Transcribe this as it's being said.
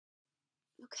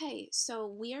Okay, so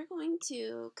we are going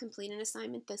to complete an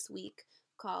assignment this week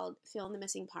called Fill in the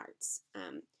Missing Parts.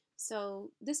 So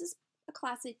this is a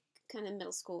classic kind of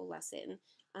middle school lesson.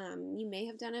 You may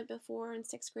have done it before in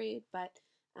sixth grade, but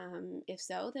if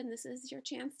so, then this is your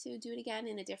chance to do it again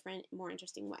in a different, more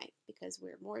interesting way because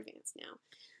we're more advanced now.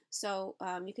 So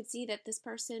you can see that this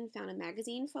person found a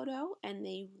magazine photo and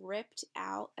they ripped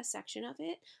out a section of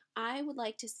it. I would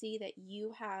like to see that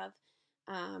you have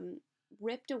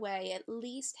ripped away at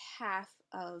least half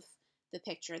of the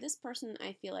picture. This person,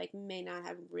 I feel like, may not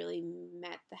have really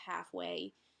met the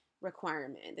halfway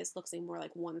requirement. This looks like more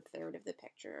like 1/3 of the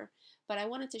picture. But I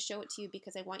wanted to show it to you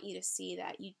because I want you to see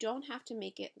that you don't have to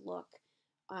make it look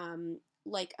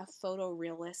like a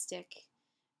photorealistic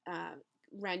uh,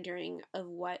 rendering of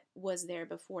what was there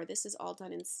before. This is all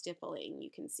done in stippling,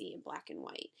 you can see, in black and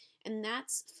white. And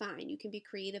that's fine. You can be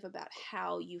creative about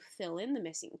how you fill in the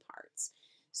missing parts.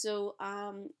 So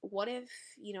what if,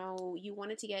 you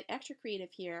wanted to get extra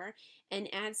creative here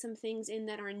and add some things in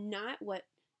that are not what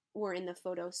were in the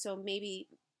photo? So maybe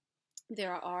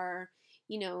there are,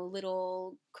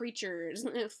 little creatures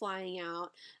flying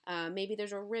out. Maybe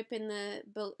there's a rip in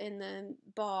the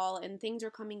ball and things are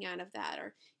coming out of that.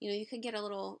 Or, you could get a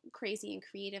little crazy and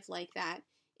creative like that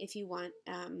if you want,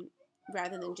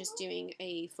 rather than just doing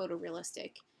a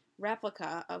photorealistic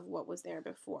replica of what was there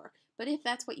before. But if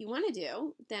that's what you want to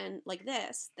do, then like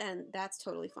this, then that's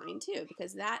totally fine too,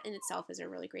 because that in itself is a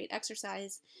really great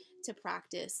exercise to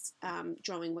practice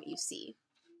drawing what you see.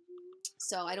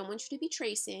 So I don't want you to be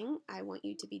tracing. I want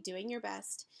you to be doing your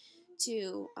best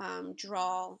to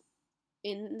draw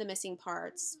in the missing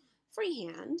parts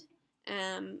freehand.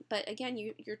 But again,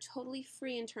 you're totally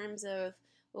free in terms of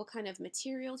what kind of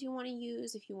materials you want to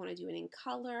use, if you want to do it in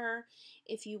color,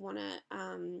 if you want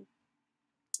to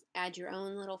add your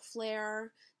own little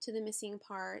flair to the missing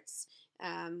parts.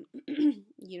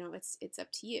 It's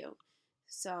up to you.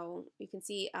 So you can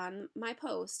see on my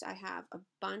post, I have a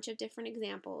bunch of different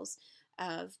examples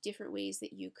of different ways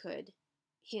that you could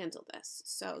handle this.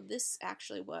 So this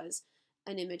actually was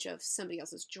an image of somebody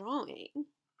else's drawing,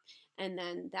 and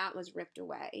then that was ripped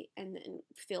away and then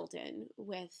filled in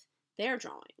with their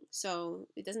drawing. So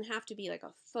it doesn't have to be like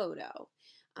a photo,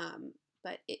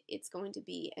 but it's going to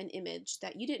be an image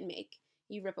that you didn't make.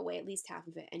 You rip away at least half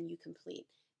of it and you complete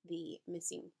the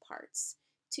missing parts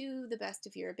to the best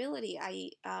of your ability.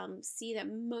 I see that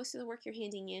most of the work you're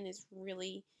handing in is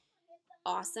really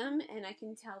awesome, and I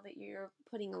can tell that you're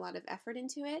putting a lot of effort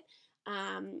into it,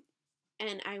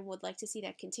 and I would like to see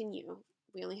that continue.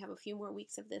 We only have a few more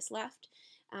weeks of this left,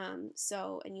 and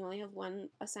you only have one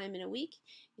assignment a week,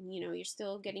 and you're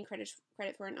still getting credit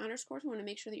for an honors course. We want to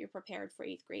make sure that you're prepared for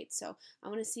 8th grade, so I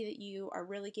want to see that you are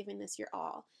really giving this your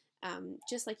all,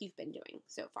 just like you've been doing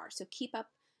so far. So keep up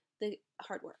the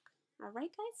hard work. All right,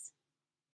 guys?